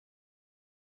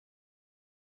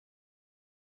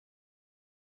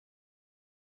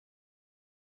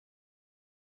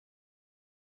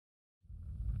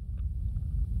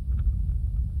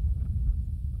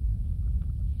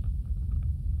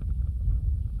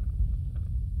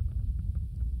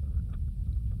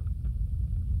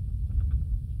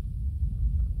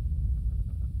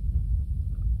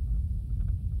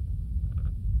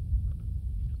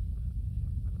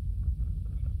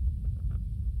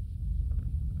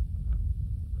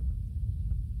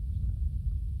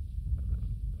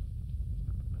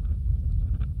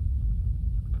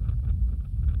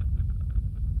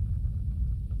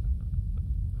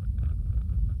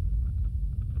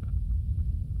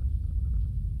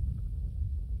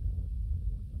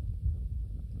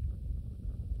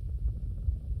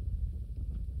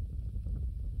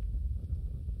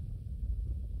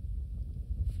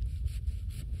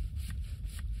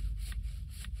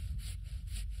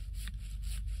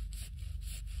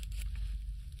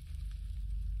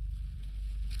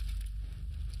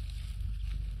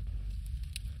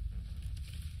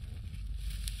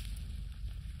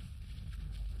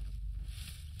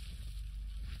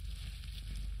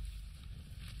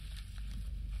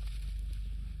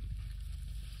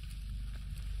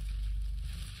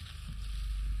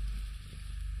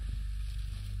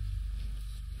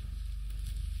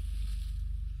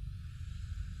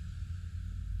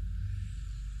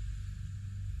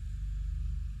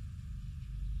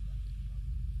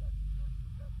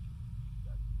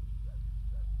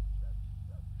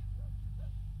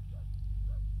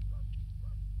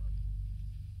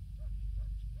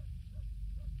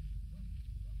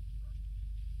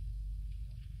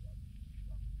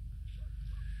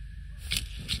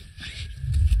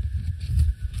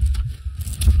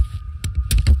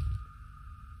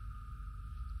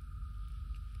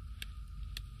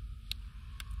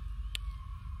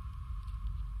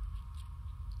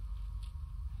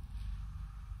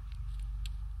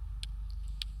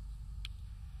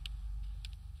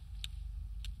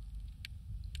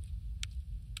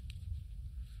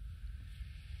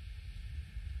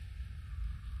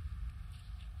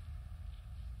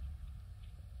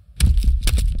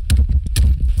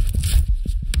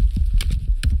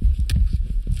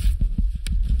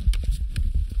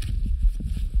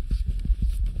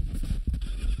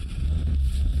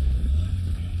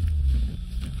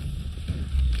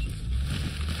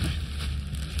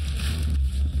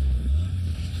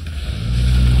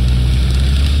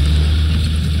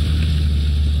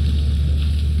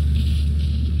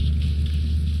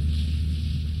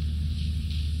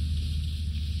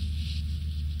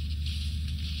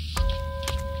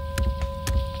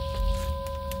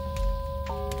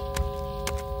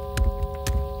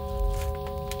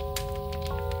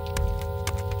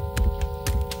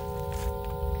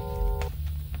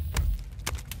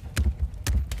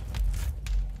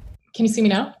Can you see me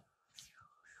now?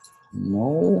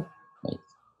 No. Wait.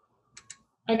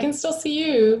 I can still see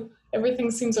you.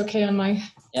 Everything seems okay on my...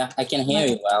 Yeah, I can hear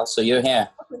you well, so you're here.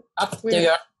 Up, there you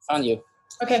are. Found you.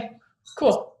 Okay,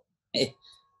 cool. Hey.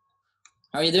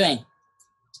 How are you doing?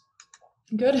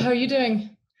 Good, how are you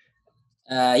doing?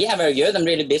 Yeah, very good. I'm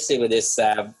really busy with this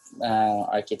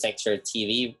architecture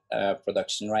TV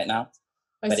production right now.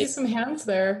 I see some hands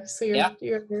there, so you're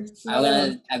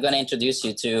I'm gonna introduce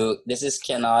you to, this is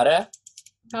Ken Are.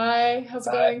 Hi, how's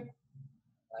it going?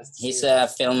 He's a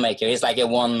filmmaker. He's like a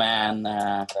one-man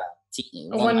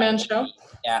one-man show?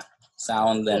 Yeah,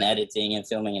 sound and editing and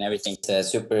filming and everything. He's a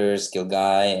super skilled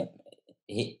guy.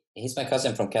 He's my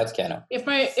cousin from Kautokeino.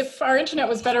 If our internet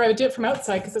was better, I would do it from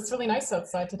outside because it's really nice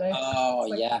outside today.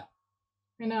 Oh, yeah.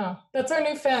 I know. That's our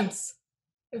new fence.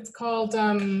 It's called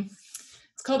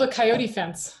a coyote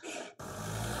fence.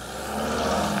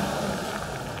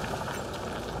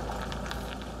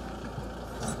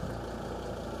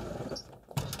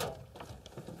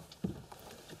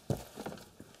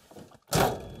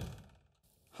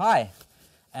 Hi,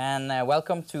 and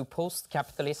welcome to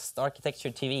Post-Capitalist Architecture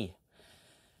TV.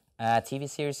 A TV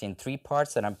series in 3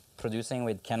 parts that I'm producing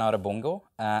with Ken Are Bongo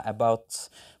about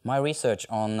my research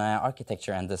on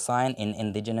architecture and design in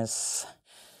indigenous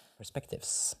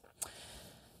perspectives.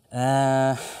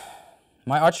 My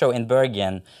art show in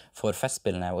Bergen for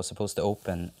Festspillene was supposed to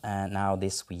open now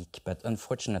this week, but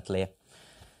unfortunately,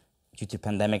 due to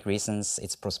pandemic reasons,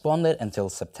 it's postponed until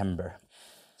September.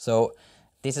 So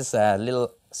this is a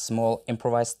little small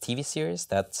improvised TV series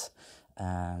that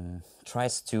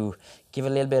tries to give a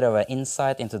little bit of an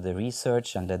insight into the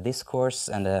research and the discourse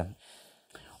and the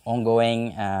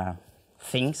ongoing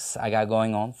things I got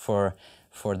going on for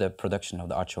the production of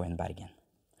the art show in Bergen.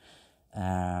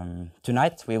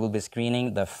 Tonight we will be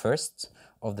screening the first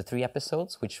of the 3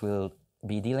 episodes, which will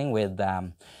be dealing with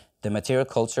the material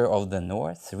culture of the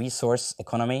North, resource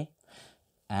economy,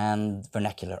 and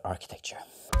vernacular architecture.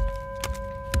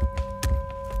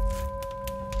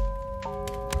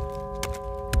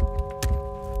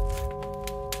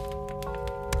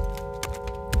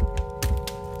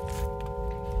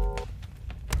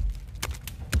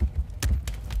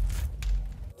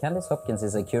 Candice Hopkins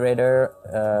is a curator,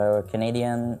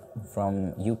 Canadian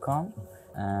from Yukon,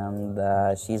 and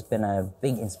she's been a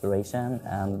big inspiration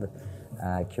and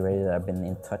a curator I've been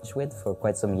in touch with for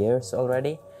quite some years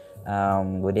already.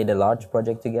 We did a large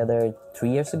project together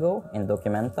 3 years ago in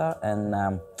Documenta,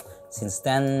 and since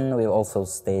then we've also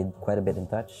stayed quite a bit in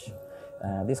touch,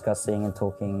 discussing and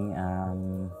talking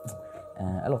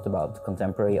a lot about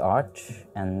contemporary art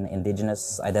and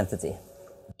indigenous identity.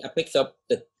 I picked up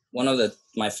one of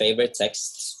my favorite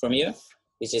texts from you,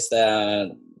 which is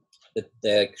the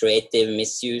creative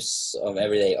misuse of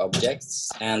everyday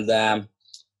objects, and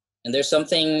there's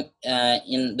something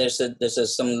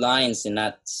there's some lines in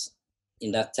that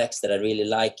text that I really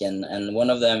like, and one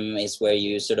of them is where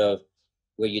you sort of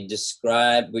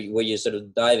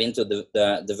dive into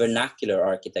the vernacular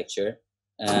architecture,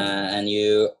 and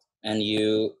you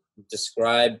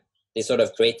describe this sort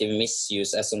of creative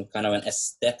misuse as some kind of an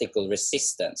aesthetical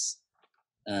resistance.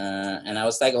 And I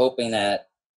was like hoping that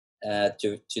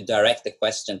to direct a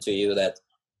question to you that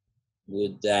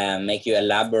would make you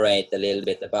elaborate a little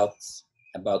bit about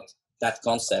that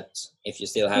concept, if you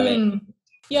still have it.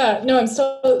 Yeah, no, I'm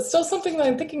still something that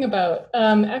I'm thinking about.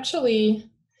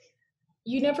 Actually,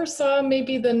 you never saw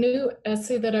maybe the new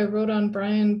essay that I wrote on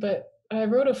Brian, but I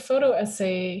wrote a photo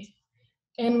essay,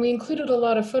 and we included a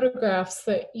lot of photographs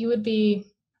that you would be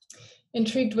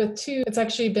intrigued with too. It's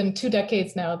actually been 2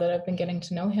 decades now that I've been getting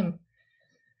to know him.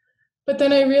 But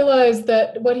then I realized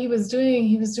that what he was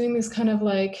doing these kind of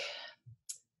like,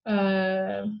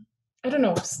 I don't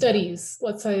know, studies,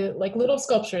 let's say like little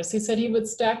sculptures. He said he would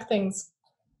stack things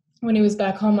when he was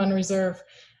back home on reserve,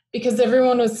 because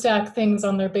everyone would stack things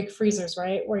on their big freezers,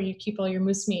 right, where you keep all your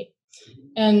moose meat.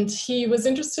 And he was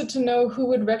interested to know who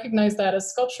would recognize that as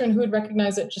sculpture and who would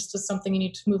recognize it just as something you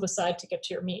need to move aside to get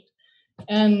to your meat.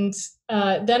 And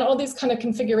then all these kind of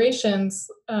configurations,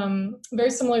 very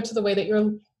similar to the way that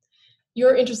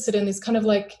you're interested in these kind of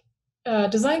like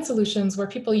design solutions where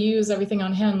people use everything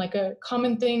on hand. Like a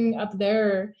common thing up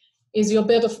there is you'll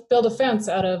build a fence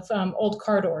out of old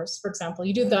car doors, for example.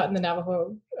 You do that in the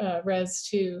Navajo res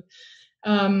too.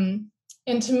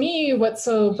 And to me, what's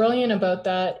so brilliant about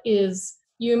that is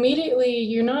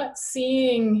you're not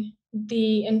seeing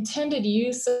the intended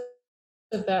use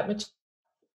of that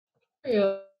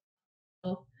material,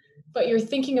 but you're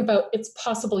thinking about its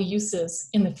possible uses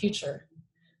in the future.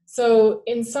 So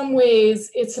in some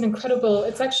ways, it's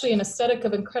actually an aesthetic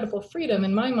of incredible freedom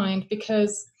in my mind,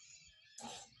 because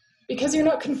because you're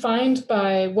not confined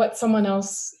by what someone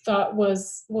else thought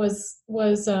was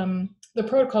the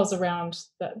protocols around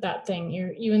that thing.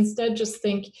 You instead just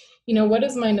think, you know, what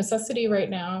is my necessity right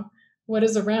now? What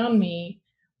is around me?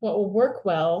 What will work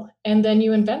well? And then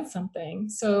you invent something.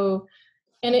 So,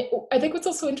 and I think what's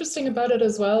also interesting about it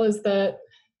as well is that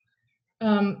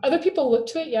other people look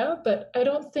to it, yeah, but I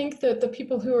don't think that the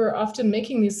people who are often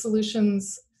making these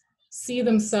solutions see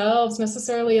themselves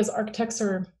necessarily as architects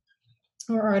or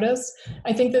artists.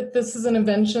 I think that this is an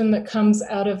invention that comes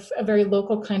out of a very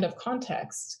local kind of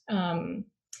context.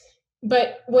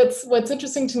 But what's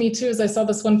interesting to me too is I saw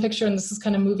this one picture, and this is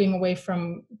kind of moving away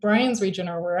from Brian's region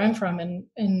or where I'm from in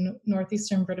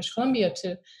northeastern British Columbia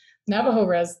to Navajo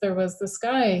res. There was this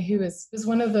guy who was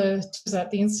one of the teachers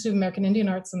at the Institute of American Indian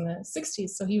Arts in the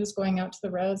 60s. So he was going out to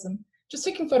the res and just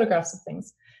taking photographs of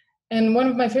things. And one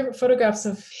of my favorite photographs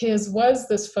of his was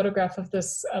this photograph of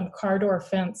this car door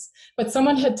fence, but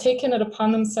someone had taken it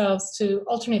upon themselves to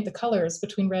alternate the colors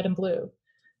between red and blue.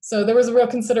 So there was a real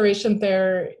consideration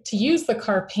there to use the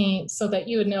car paint so that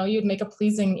you would know you'd make a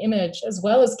pleasing image as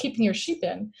well as keeping your sheep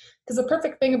in. Because the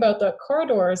perfect thing about the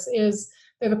corridors is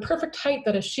they're the perfect height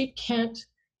that a sheep can't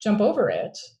jump over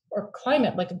it or climb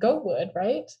it like a goat would,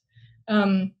 right?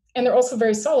 And they're also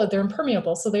very solid, they're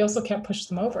impermeable, so they also can't push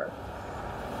them over.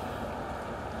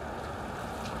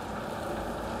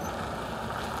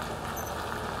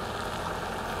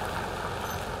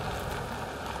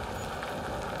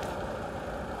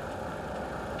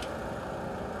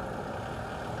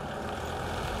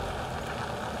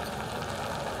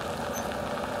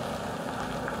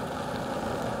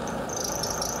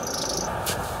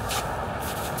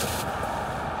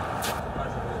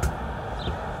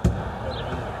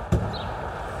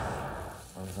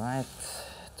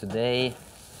 Today,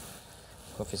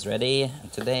 coffee's ready.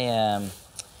 Today,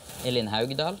 Elin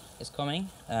Haugdal is coming.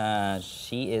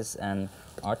 She is an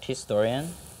art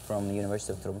historian from the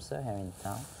University of Tromsø here in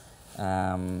town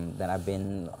that I've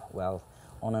been, well,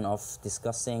 on and off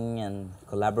discussing and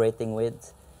collaborating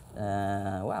with,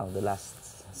 the last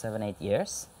 7-8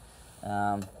 years.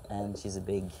 And she's a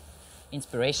big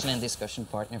inspiration and discussion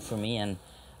partner for me. And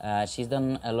she's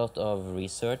done a lot of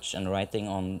research and writing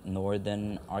on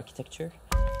northern architecture.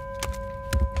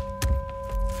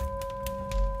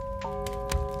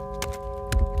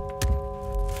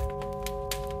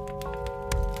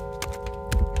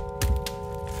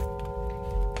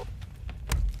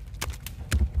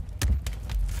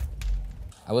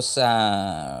 I was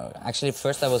actually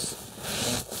first I was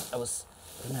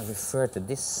going to refer to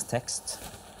this text,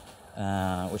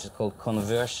 which is called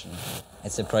Conversion.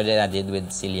 It's a project I did with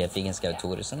Silje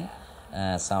Figenschou-Thoresen,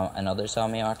 another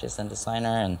Sami artist and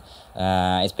designer, and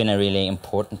it's been a really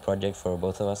important project for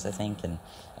both of us, I think. And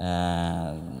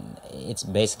it's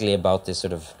basically about this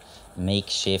sort of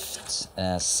makeshift,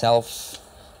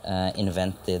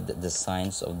 self-invented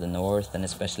designs of the North, and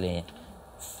especially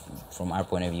from our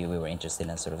point of view, we were interested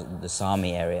in sort of the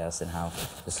Sami areas and how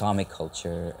the Sami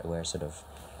culture were sort of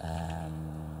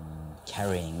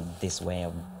carrying this way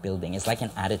of building. It's like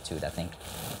an attitude, I think.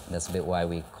 That's a bit why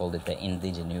we called it the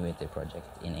indigenuity project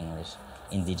in English.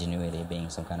 Indigenuity being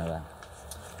some kind of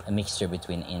a mixture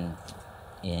between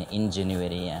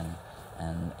ingenuity and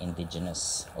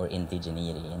indigenous, or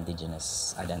indigeneity,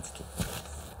 indigenous identity.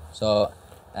 So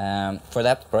for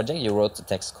that project, you wrote the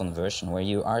text Conversion, where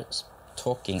you are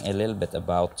talking a little bit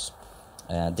about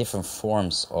different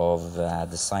forms of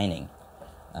designing.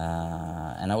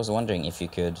 And I was wondering if you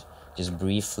could just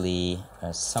briefly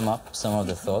sum up some of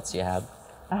the thoughts you had.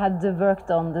 I had worked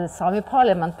on the Sami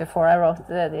parliament before I wrote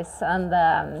this, and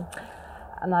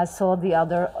I saw the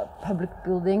other public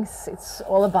buildings. It's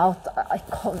all about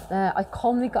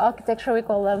iconic architecture, we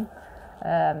call them,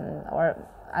 or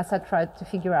as I tried to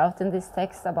figure out in this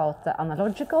text, about the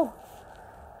analogical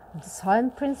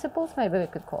design principles, maybe we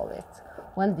could call it.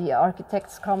 When the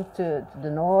architects come to the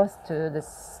north, to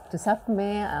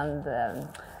Sámi, and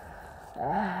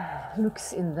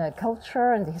looks in the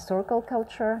culture and the historical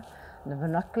culture, the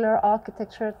vernacular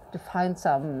architecture, to find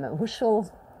some visual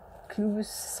clues,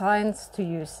 signs to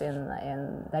use in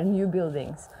their new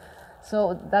buildings.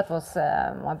 So that was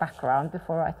my background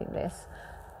before writing this.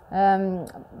 And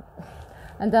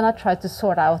then I tried to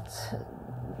sort out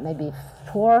maybe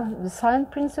 4 design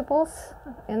principles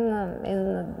in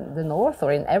the north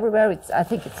or in everywhere. I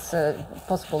think it's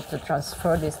possible to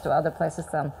transfer this to other places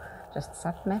than just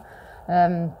Sápmi.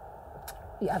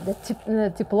 You have the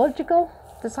typological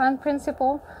design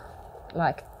principle,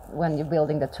 like when you're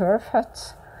building the turf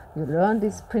hut, you learn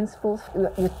these principles.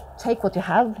 You take what you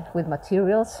have with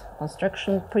materials,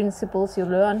 construction principles you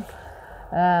learn,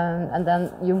 and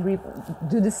then you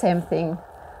do the same thing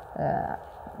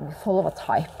we follow a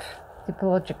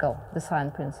typological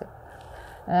design principle.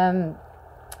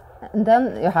 And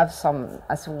then you have some,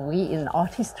 as we in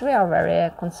art history are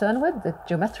very concerned with, the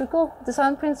geometrical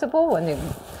design principle, when you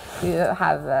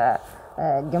have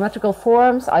geometrical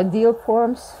forms, ideal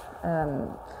forms,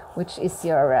 which is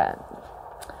your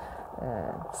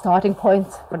starting point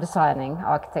for designing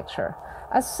architecture.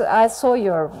 As I saw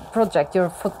your project, your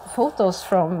photos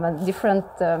from different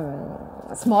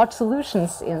smart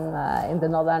solutions in the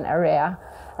northern area,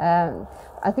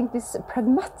 I think this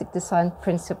pragmatic design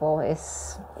principle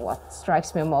is what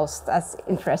strikes me most as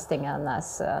interesting and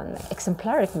as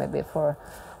exemplaric maybe for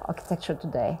architecture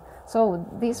today. So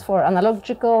these four: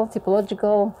 analogical,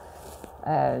 typological,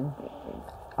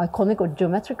 iconic or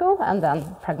geometrical, and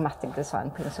then pragmatic design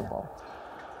principle.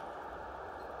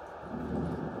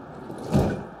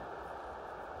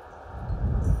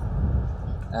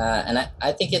 And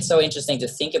I think it's so interesting to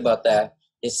think about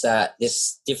this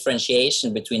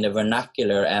differentiation between the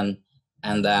vernacular and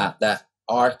the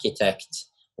architect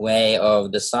way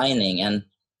of designing. And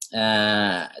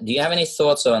do you have any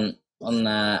thoughts on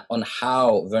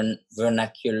how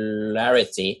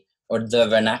vernacularity or the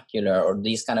vernacular or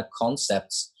these kind of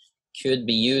concepts could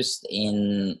be used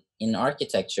in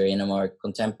architecture in a more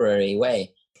contemporary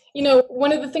way? You know,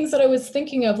 one of the things that I was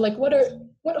thinking of, like,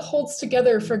 what holds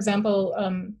together, for example,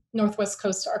 Northwest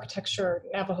Coast architecture,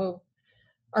 Navajo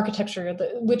architecture,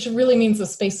 which really means the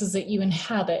spaces that you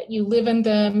inhabit. You live in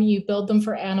them, you build them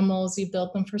for animals, you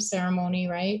build them for ceremony,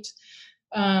 right?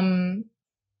 And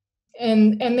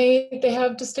they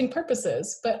have distinct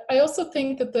purposes. But I also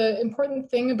think that the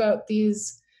important thing about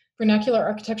these vernacular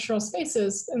architectural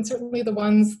spaces, and certainly the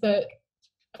ones that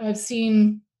I've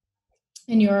seen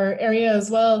in your area as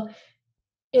well,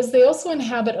 is they also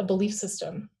inhabit a belief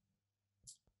system.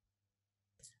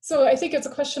 So I think it's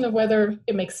a question of whether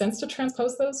it makes sense to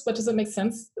transpose those. What does it make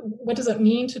sense? What does it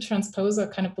mean to transpose a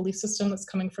kind of belief system that's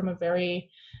coming from a very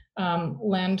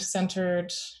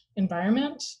land-centered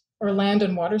environment or land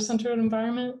and water-centered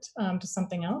environment to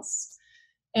something else?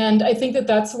 And I think that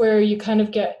that's where you kind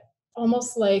of get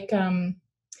almost like a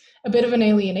bit of an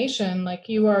alienation. Like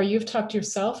you've talked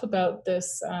yourself about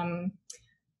this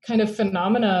kind of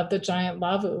phenomena of the giant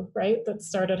lavu, right? That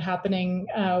started happening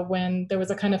when there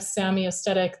was a kind of Sami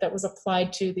aesthetic that was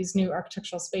applied to these new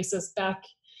architectural spaces back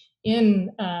in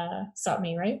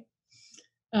Sámi, right?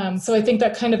 So I think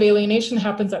that kind of alienation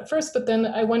happens at first, but then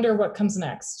I wonder what comes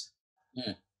next.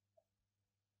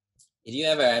 Did you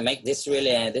ever make this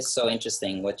really? This is so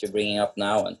interesting what you're bringing up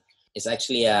now, and it's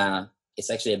actually a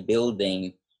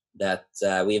building that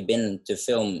we've been to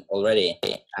film already,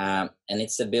 and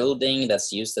it's a building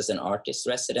that's used as an artist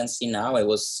residency now. It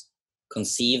was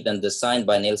conceived and designed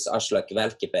by Nils Aslak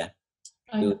Velkepe,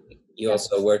 who you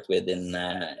also worked with in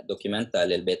Documenta a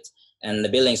little bit, and the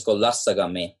building is called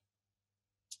Lassagami.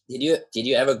 Did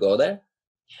you ever go there?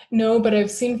 No, but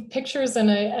I've seen pictures,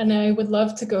 and I would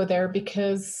love to go there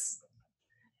because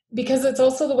it's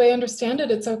also, the way I understand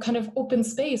it, it's a kind of open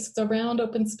space. It's a round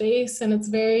open space, and it's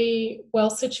very well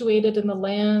situated in the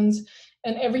land.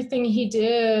 And everything he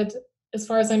did, as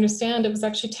far as I understand, it was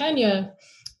actually Tanya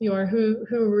Joar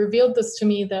who revealed this to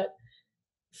me, that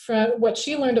from what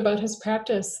she learned about his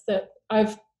practice that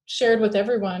I've shared with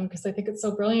everyone, because I think it's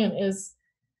so brilliant, is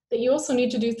that you also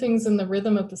need to do things in the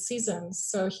rhythm of the seasons.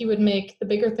 So he would make the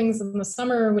bigger things in the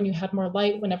summer when you had more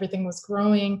light, when everything was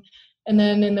growing. And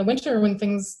then in the winter, when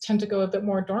things tend to go a bit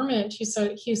more dormant, he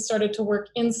started to work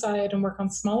inside and work on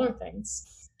smaller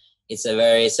things. It's a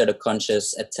very sort of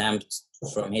conscious attempt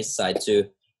from his side to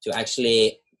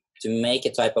actually to make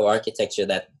a type of architecture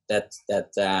that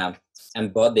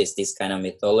embodies this kind of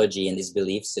mythology and these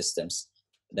belief systems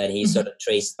that he sort of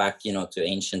traced back, to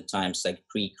ancient times, like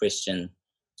pre-Christian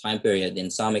time period in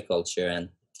Sami culture, and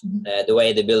the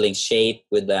way the building's shaped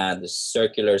with the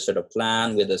circular sort of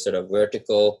plan with a sort of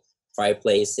vertical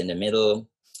fireplace in the middle,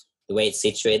 the way it's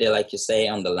situated, like you say,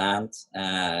 on the land,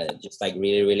 just like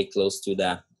really, really close to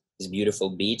this beautiful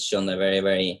beach on the very,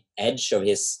 very edge of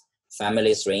his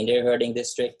family's reindeer herding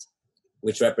district,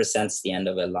 which represents the end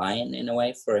of a line in a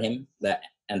way for him,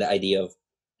 and the idea of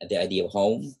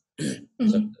home, so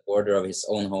the border of his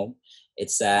own home.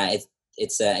 It's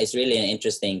really an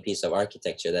interesting piece of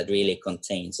architecture that really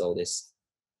contains all these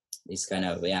kind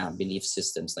of belief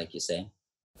systems, like you say.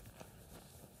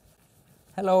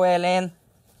 Hello, Elin.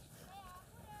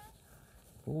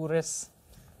 Boris.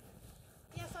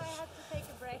 Yes, I had to take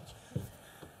a break.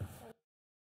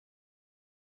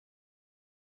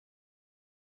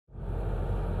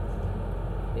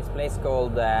 This place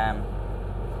called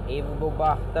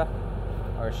Ivbobahta,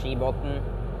 or Skibotn.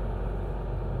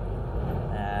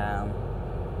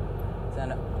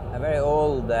 very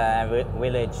old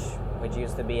village, which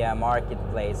used to be a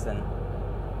marketplace, and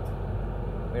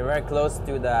we're very close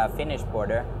to the Finnish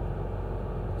border.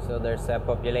 So there's a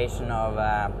population of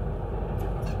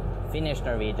Finnish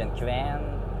Norwegian Kven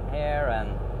here,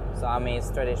 and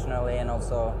Samis traditionally, and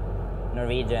also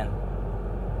Norwegian.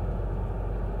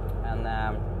 And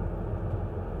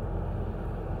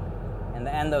in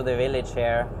the end of the village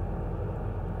here,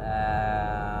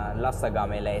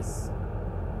 Lassagami lays,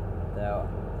 the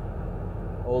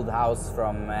old house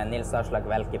from Nils Aslak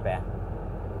Velkepe,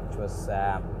 which was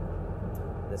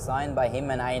designed by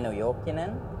him and Eino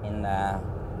Jokinen in the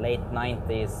late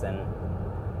 90s, and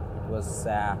it was,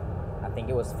 I think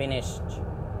it was finished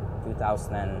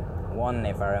 2001,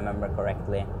 if I remember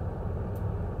correctly.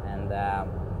 And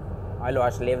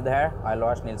Ailoas lived here,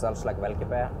 Ailoas Nils Aslak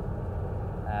Velkepe.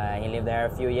 He lived there a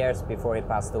few years before he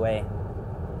passed away.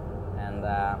 And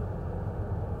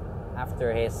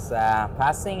after his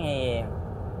passing, he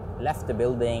left the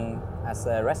building as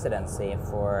a residency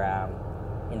for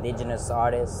indigenous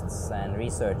artists and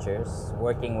researchers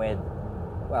working with,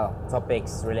 well,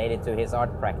 topics related to his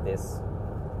art practice,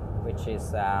 which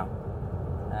is yeah,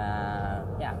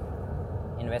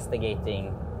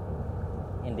 investigating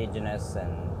indigenous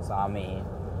and Sami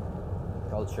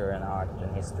culture and art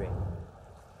and history.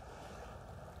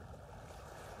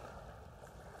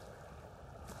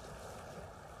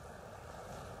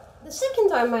 The second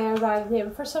time I arrived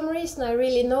here, for some reason I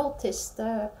really noticed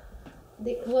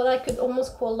what I could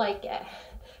almost call like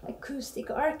acoustic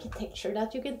architecture,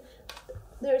 that you can,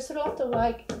 there's a lot of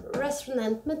like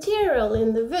resonant material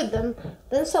in the wood, and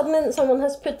then someone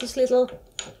has put this little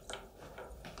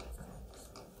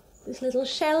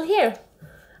shell here.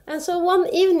 And so one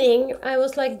evening I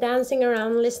was like dancing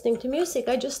around listening to music.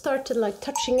 I just started like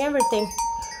touching everything.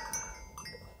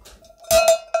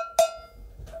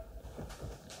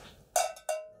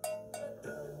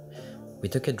 We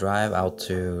took a drive out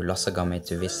to Lassagami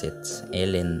to visit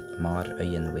Elin Már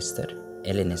Øyen Vister.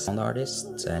 Elin is a sound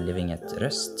artist living at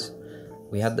Røst.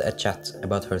 We had a chat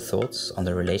about her thoughts on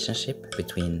the relationship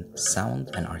between sound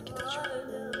and architecture.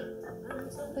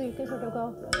 So you can sort of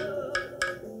go.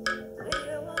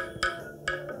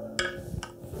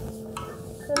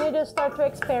 Then you just start to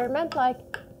experiment.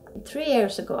 Like 3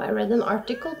 years ago, I read an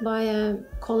article by a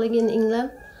colleague in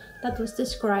England that was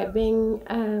describing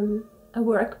a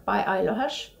work by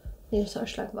Ailoas, Nils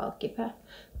Aslak Velkepe,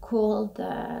 called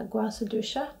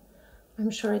Guasadusha. I'm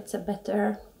sure it's a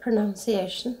better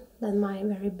pronunciation than my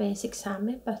very basic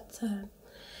Sami, but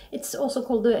it's also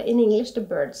called in English the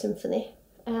Bird Symphony.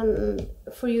 And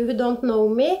for you who don't know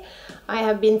me, I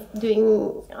have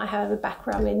a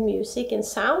background in music and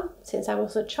sound since I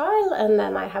was a child, and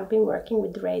then I have been working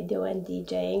with radio and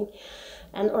DJing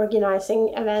and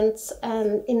organizing events,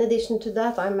 and in addition to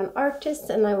that I'm an artist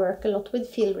and I work a lot with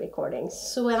field recordings.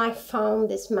 So when I found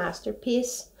this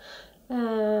masterpiece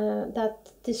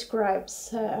that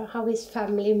describes how his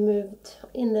family moved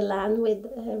in the land with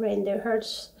reindeer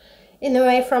herds in a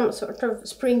way from sort of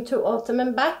spring to autumn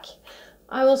and back,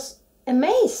 I was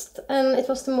amazed, and it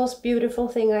was the most beautiful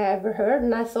thing I ever heard.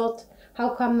 And I thought, how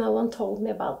come no one told me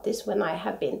about this when I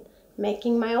have been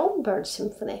making my own bird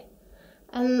symphony?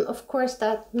 And of course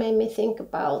that made me think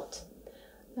about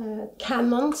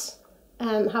canons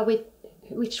and how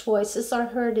which voices are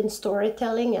heard in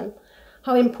storytelling, and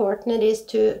how important it is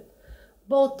to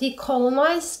both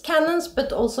decolonize canons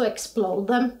but also explode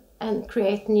them and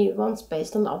create new ones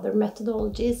based on other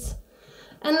methodologies.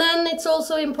 And then it's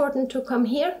also important to come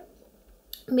here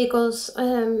because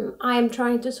I'm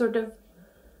trying to sort of,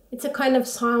 it's a kind of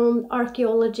sound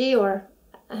archaeology, or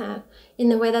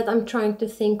in a way that I'm trying to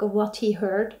think of what he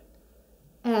heard.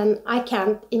 And I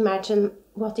can't imagine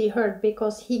what he heard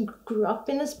because he grew up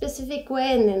in a specific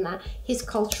way and in his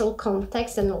cultural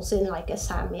context, and also in like a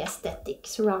Sami aesthetic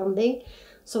surrounding.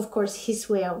 So of course his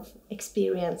way of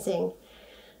experiencing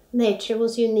nature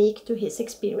was unique to his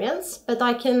experience. But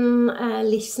I can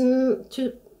listen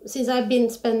to, since I've been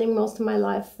spending most of my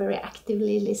life very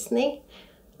actively listening,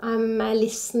 I'm a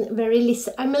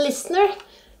listener.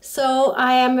 So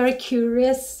I am very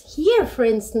curious here, for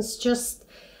instance, just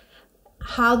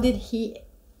how did he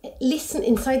listen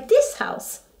inside this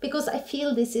house? Because I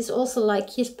feel this is also like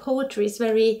his poetry is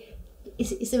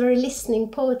a very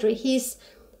listening poetry. He's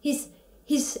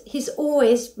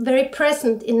always very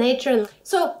present in nature.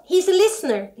 So he's a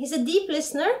listener, he's a deep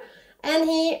listener, and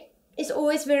he is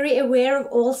always very aware of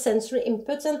all sensory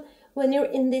inputs. And when you're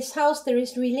in this house, there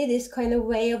is really this kind of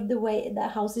way of the way the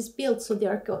house is built. So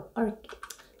the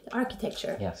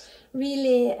architecture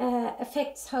really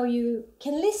affects how you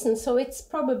can listen. So it's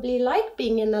probably like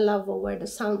being in a level where the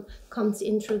sound comes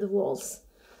in through the walls.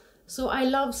 So I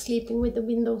love sleeping with the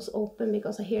windows open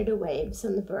because I hear the waves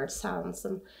and the bird sounds.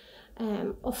 And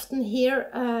often here,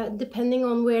 depending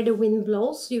on where the wind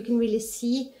blows, you can really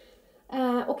see,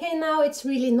 okay, now it's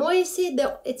really noisy.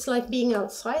 It's like being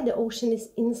outside. The ocean is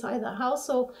inside the house.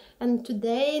 So, and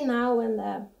today, now when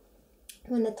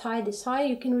the tide is high,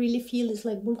 you can really feel this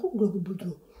like,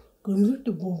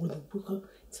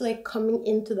 it's like coming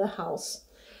into the house.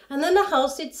 And then the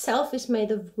house itself is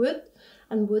made of wood,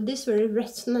 and wood is very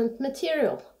resonant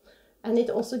material. And it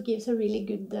also gives a really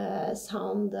good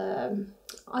sound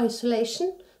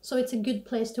isolation. So it's a good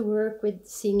place to work with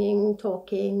singing,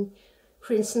 talking.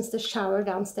 For instance, the shower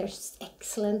downstairs is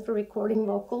excellent for recording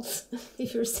vocals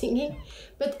if you're singing.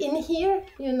 But in here,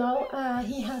 you know,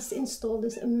 he has installed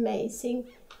this amazing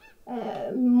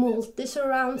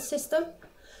multi-surround system.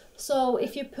 So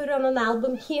if you put on an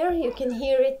album here, you can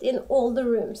hear it in all the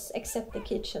rooms except the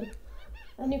kitchen.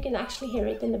 And you can actually hear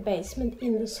it in the basement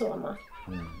in the sauna.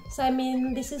 So I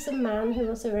mean, this is a man who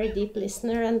was a very deep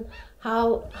listener, and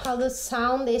how the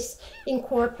sound is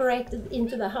incorporated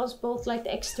into the house, both like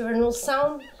the external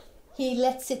sound, he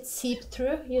lets it seep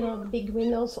through, you know, the big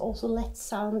windows also let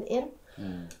sound in.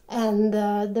 And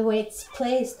the way it's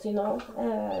placed, you know,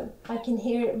 I can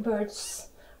hear birds,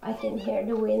 I can hear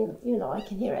the wind, you know, I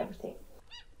can hear everything.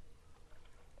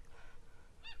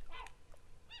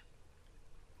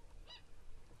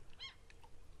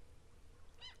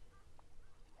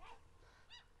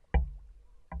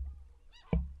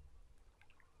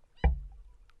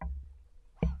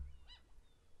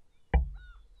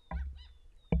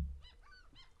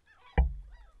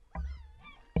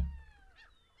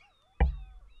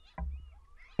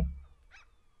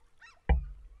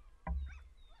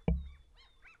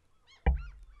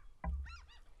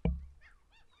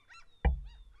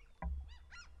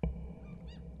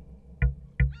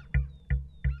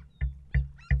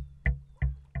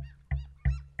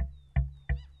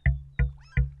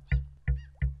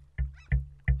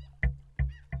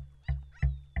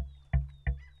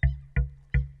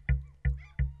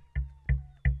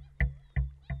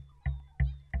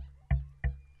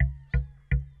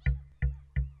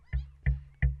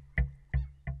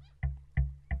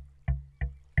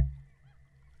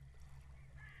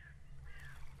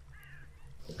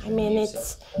 I mean,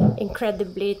 it's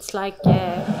incredibly, it's like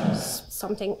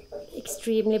something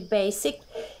extremely basic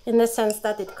in the sense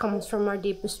that it comes from our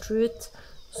deepest root.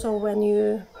 So when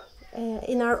you,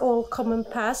 in our all common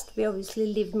past, we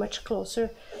obviously live much closer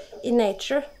in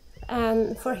nature.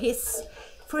 And for his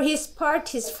part,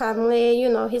 his family, you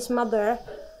know, his mother,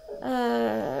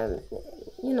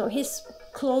 you know, his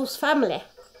close family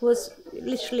was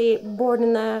literally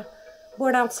born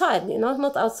outside, you know,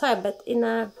 not outside, but in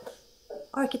a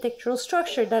architectural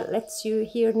structure that lets you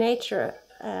hear nature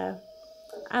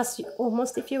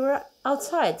almost if you were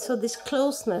outside. So this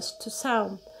closeness to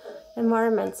sound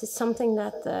environments is something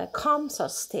that calms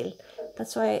us still.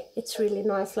 That's why it's really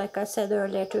nice, like I said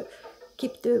earlier, to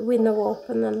keep the window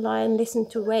open and lie and listen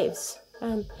to waves.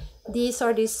 And these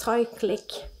are these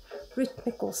cyclic,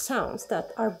 rhythmical sounds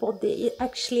that our body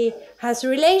actually has a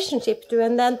relationship to.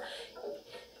 And then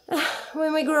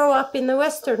when we grow up in the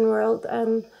Western world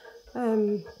and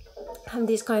have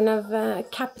these kind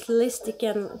of capitalistic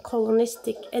and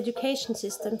colonistic education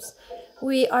systems,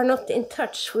 we are not in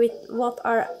touch with what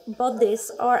our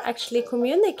bodies are actually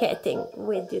communicating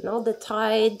with. You know, the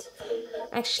tide,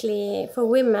 actually for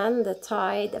women, the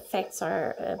tide affects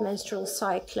our menstrual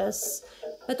cycles,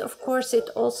 but of course it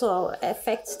also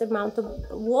affects the amount of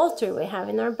water we have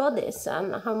in our bodies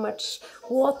and how much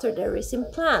water there is in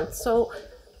plants. So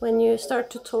when you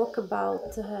start to talk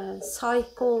about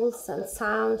cycles and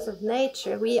sounds of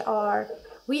nature, we are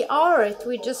it.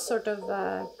 We just sort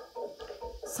of,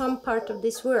 some part of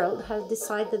this world has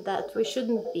decided that we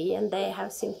shouldn't be, and they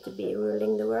have seemed to be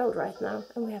ruling the world right now,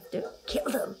 and we have to kill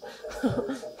them.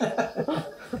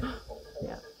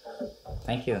 Yeah.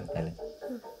 Thank you, Elin.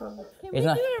 Can we do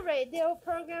a radio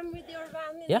program with your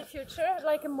van in the future,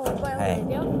 like a mobile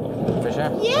radio? For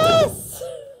sure. Yes!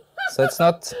 So it's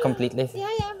not completely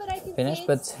but I can finished,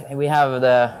 but we have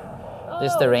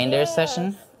this is the reindeer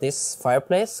session. This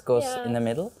fireplace goes in the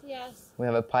middle. Yes. We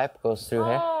have a pipe goes through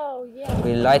here. Oh, yeah.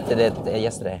 We lighted it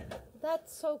yesterday.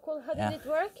 That's so cool. How did it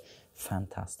work?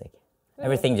 Fantastic.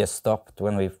 Everything just stopped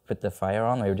when we put the fire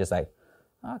on. We were just like,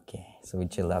 okay. So we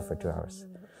chilled out for 2 hours.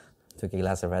 Took a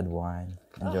glass of red wine,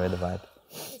 enjoyed the vibe.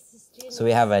 So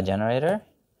we have a generator,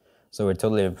 so we're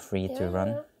totally free to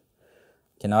run.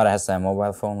 Ken Are has a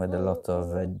mobile phone with a lot of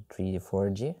 3G,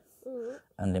 4G,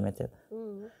 unlimited.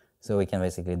 So we can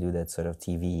basically do that sort of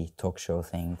TV talk show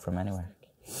thing from anywhere.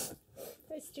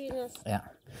 It's Genius. Yeah,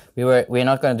 we're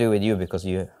not going to do it with you because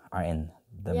you are in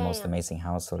the most amazing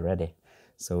house already.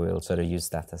 So we'll sort of use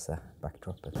that as a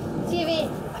backdrop. TV.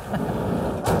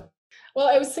 Well,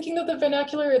 I was thinking that the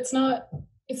vernacular, it's not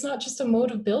just a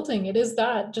mode of building. It is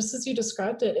that, just as you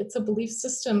described it, it's a belief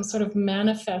system sort of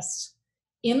manifest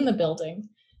in the building.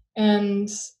 And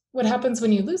what happens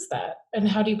when you lose that? And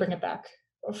how do you bring it back?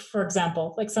 For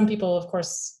example, like some people, of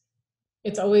course,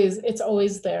 it's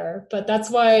always there. But that's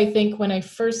why I think when I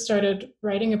first started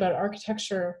writing about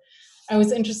architecture, I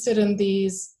was interested in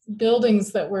these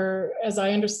buildings that were, as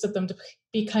I understood them, to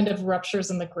be kind of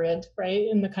ruptures in the grid, right?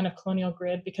 In the kind of colonial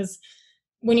grid, because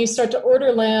when you start to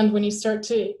order land, when you start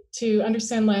to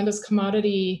understand land as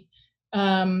commodity,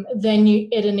 then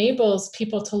it enables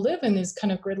people to live in these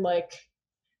kind of grid-like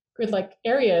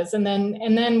areas, and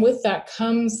then with that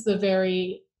comes the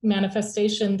very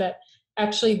manifestation that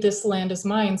actually this land is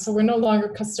mine. So we're no longer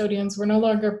custodians. We're no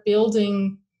longer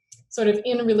building sort of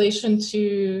in relation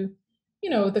to,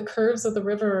 the curves of the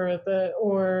river,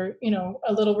 or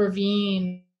a little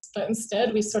ravine, but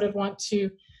instead we sort of want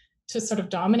to sort of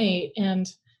dominate. And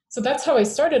so that's how I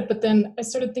started. But then I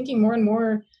started thinking more and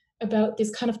more about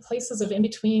these kind of places of in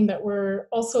between that were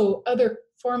also other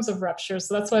forms of rupture.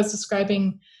 So that's why I was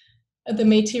describing the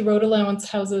Métis road allowance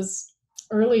houses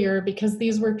earlier, because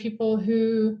these were people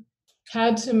who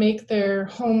had to make their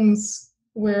homes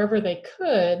wherever they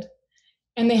could,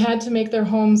 and they had to make their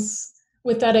homes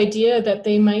with that idea that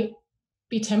they might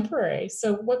be temporary.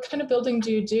 So what kind of building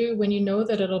do you do when you know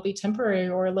that it'll be temporary?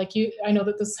 Or I know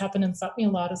that this happened in Sámi a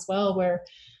lot as well, where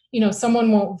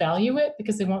someone won't value it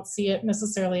because they won't see it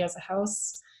necessarily as a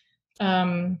house.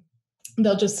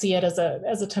 They'll just see it as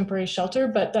a temporary shelter,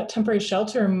 but that temporary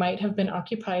shelter might have been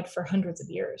occupied for hundreds of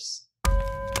years.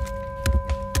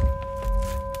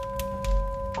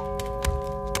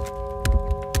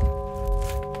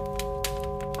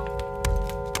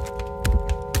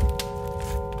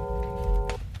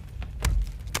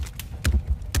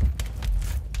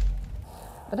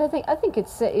 But I think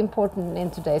it's important in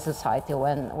today's society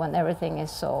when everything is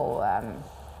so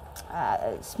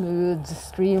smooth,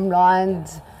 streamlined,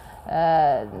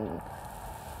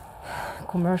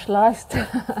 commercialized,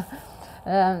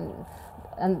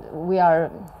 and we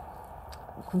are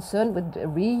concerned with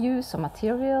reuse of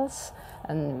materials,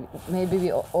 and maybe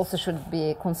we also should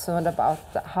be concerned about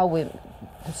how we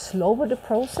slow the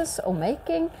process of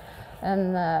making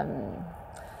and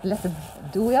let the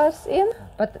doers in.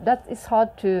 But that is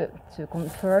hard to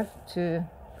confer to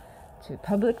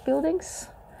public buildings.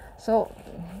 So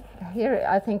here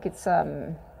I think it's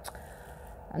an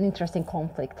interesting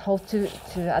conflict, how to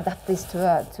adapt this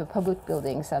to public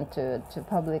buildings and to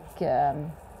public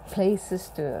places,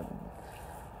 to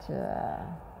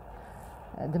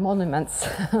the monuments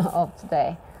of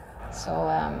today. So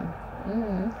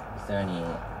is there any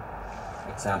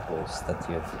examples that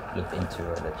you've looked into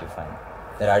or that you find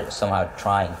that are somehow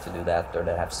trying to do that, or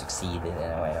that have succeeded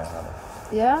in a way or another?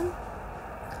 Yeah.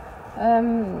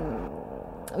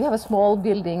 We have a small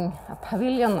building, a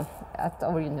pavilion at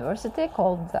our university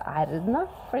called Erna,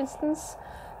 for instance,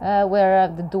 where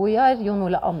the doyer Jon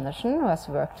Ole Andersen, who has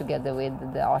worked together with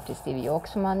the artist Stevie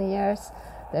Yorks for many years,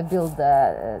 they built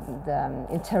the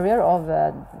interior of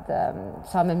the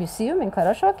Sami Museum in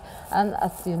Carcross. And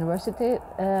at the university,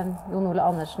 Jon Ole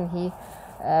Andersen, he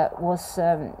was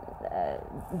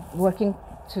working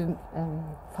to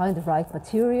find the right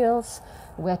materials,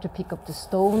 where to pick up the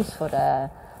stones for the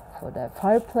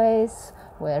fireplace,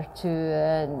 where to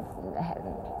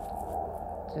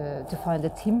find the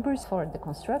timbers for the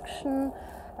construction,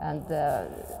 and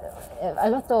a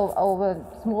lot of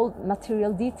small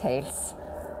material details,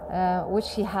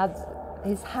 which he had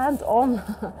his hand on,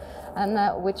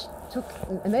 and which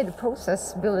made the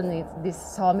process building this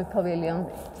Sami pavilion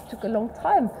took a long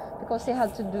time, because he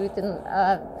had to do it in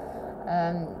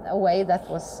a way that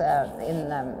was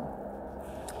in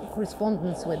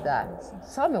correspondence with the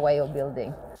Sami way of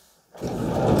building.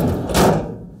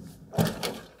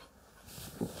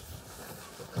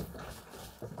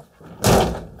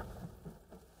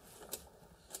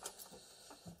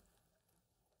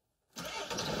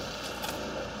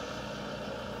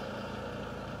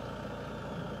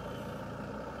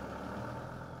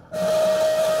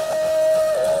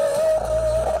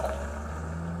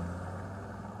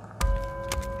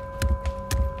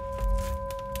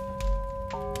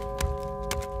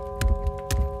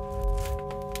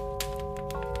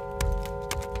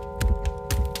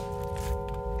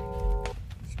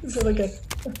 It's really good.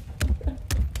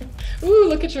 Ooh,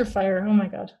 look at your fire. Oh my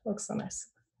God, looks so nice.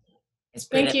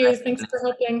 Thank you. Thanks for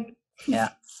helping. Yeah.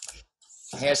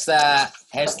 Here's the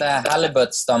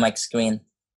halibut stomach screen.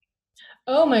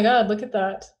 Oh my God, look at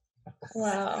that.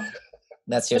 Wow.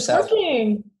 That's It's yourself.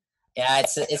 working. Yeah,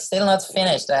 it's still not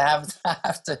finished. I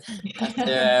have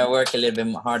to work a little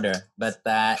bit harder. But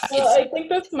well, I think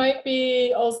this might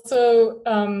be also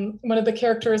one of the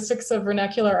characteristics of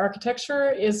vernacular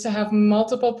architecture is to have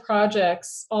multiple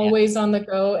projects always on the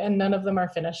go, and none of them are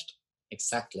finished.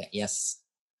 Exactly. Yes,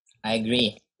 I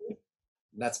agree.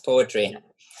 That's poetry.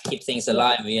 Keep things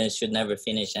alive. You should never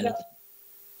finish anything.